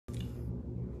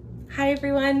Hi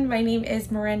everyone, my name is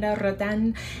Miranda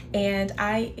ROLDAN and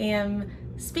I am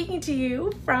speaking to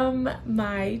you from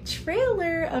my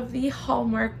trailer of the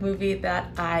Hallmark movie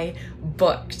that I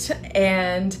booked.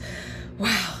 And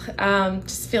wow,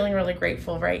 just feeling really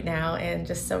grateful right now and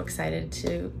just so excited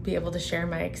to be able to share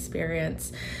my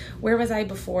experience. Where was I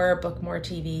before Book More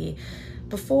TV?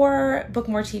 Before Book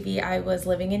More TV, I was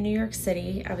living in New York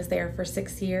City. I was there for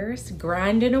 6 years,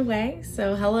 grinding away.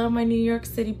 So hello, my New York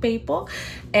City people.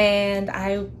 And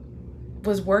I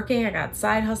was working, I got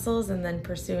side hustles and then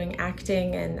pursuing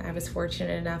acting, and I was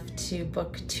fortunate enough to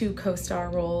book 2 co-star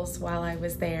roles while I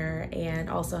was there, and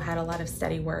also had a lot of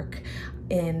steady work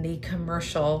in the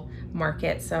commercial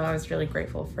market. So I was really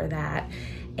grateful for that.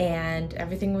 And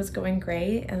everything was going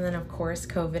great. And then of course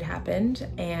COVID happened,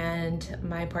 and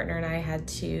my partner and I had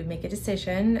to make a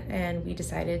decision, and we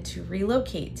decided to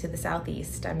relocate to the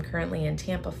Southeast. I'm currently in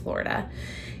Tampa, Florida.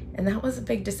 And that was a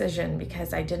big decision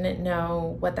because I didn't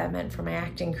know what that meant for my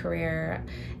acting career,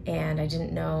 and I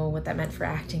didn't know what that meant for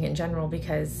acting in general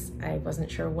because I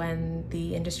wasn't sure when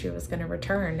the industry was going to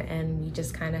return, and we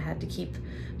just kind of had to keep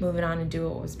moving on and do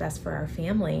what was best for our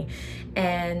family.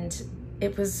 And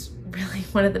it was really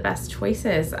one of the best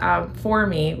choices for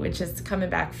me, which is coming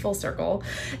back full circle.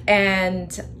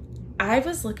 And I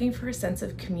was looking for a sense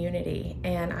of community,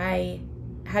 and I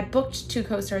had booked 2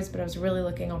 co-stars, but I was really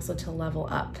looking also to level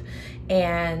up.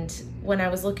 And when I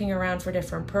was looking around for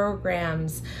different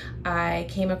programs, I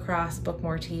came across Book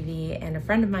More TV, and a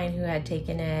friend of mine who had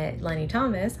taken it, Lenny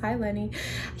Thomas, hi Lenny,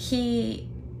 he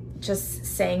just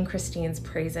sang Christine's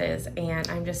praises, and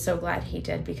I'm just so glad he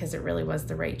did because it really was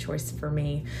the right choice for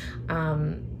me.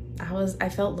 I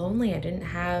felt lonely. I didn't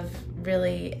have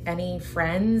really any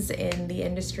friends in the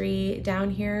industry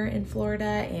down here in Florida,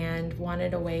 and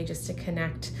wanted a way just to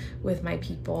connect with my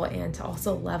people and to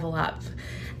also level up.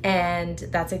 And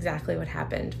that's exactly what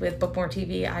happened. With Book More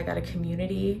TV, I got a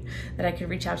community that I could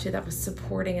reach out to that was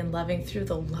supporting and loving through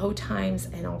the low times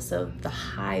and also the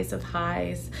highs of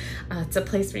highs. It's a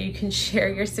place where you can share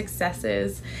your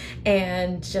successes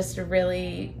and just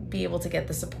really be able to get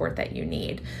the support that you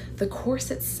need. The course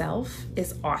itself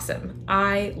is awesome.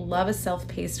 I love a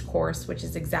self-paced course, which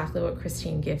is exactly what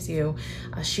Christine gives you.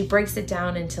 She breaks it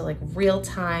down into like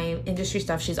real-time industry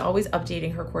stuff. She's always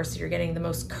updating her course, so you're getting the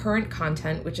most current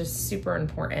content, which is super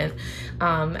important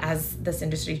as this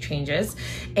industry changes.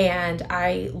 And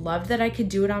I loved that I could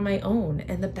do it on my own.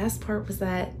 And the best part was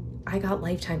that I got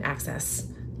lifetime access.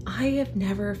 I have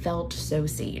never felt so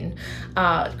seen.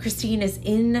 Christine is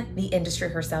in the industry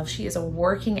herself. She is a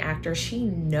working actor. She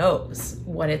knows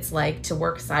what it's like to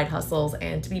work side hustles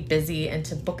and to be busy and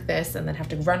to book this and then have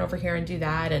to run over here and do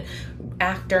that and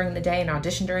act during the day and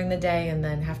audition during the day and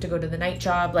then have to go to the night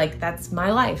job. Like, that's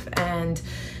my life. And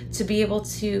to be able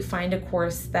to find a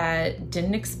course that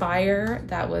didn't expire,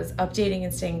 that was updating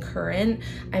and staying current,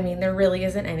 I mean, there really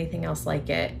isn't anything else like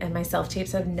it. And my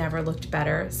self-tapes have never looked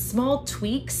better. Small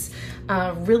tweaks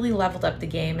really leveled up the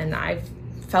game, and I've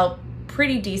felt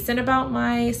pretty decent about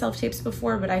my self-tapes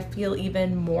before, but I feel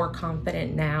even more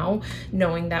confident now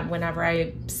knowing that whenever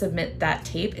I submit that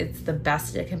tape, it's the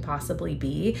best it can possibly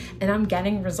be, and I'm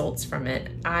getting results from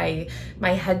it. My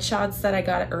headshots that I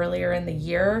got earlier in the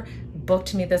year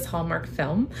booked me this Hallmark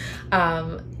film.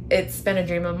 It's been a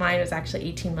dream of mine. It was actually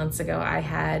 18 months ago. I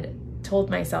had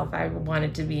told myself I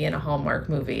wanted to be in a Hallmark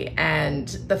movie, and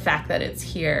the fact that it's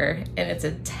here and it's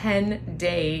a 10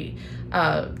 days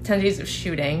of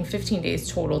shooting, 15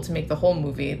 days total to make the whole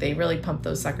movie. They really pump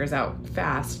those suckers out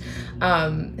fast.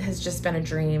 Has just been a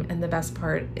dream. And the best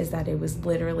part is that it was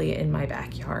literally in my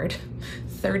backyard.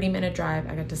 30-minute drive.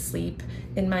 I got to sleep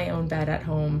in my own bed at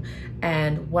home,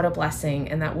 and what a blessing.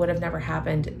 And that would have never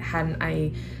happened hadn't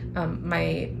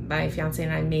my fiance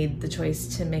and I made the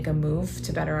choice to make a move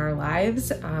to better our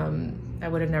lives. I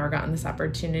would have never gotten this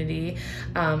opportunity.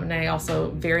 And I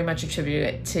also very much attribute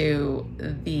it to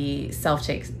the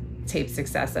self-tape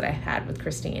success that I had with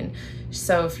Christine.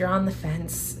 So if you're on the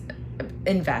fence,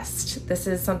 invest. This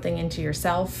is something into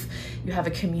yourself. You have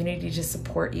a community to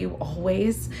support you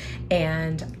always.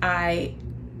 And I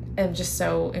am just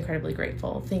so incredibly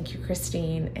grateful. Thank you,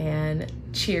 Christine, and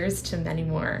cheers to many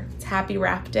more. It's Happy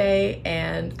Wrap Day,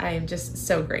 and I am just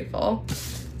so grateful.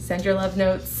 Send your love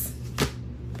notes,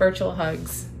 virtual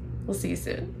hugs. We'll see you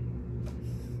soon.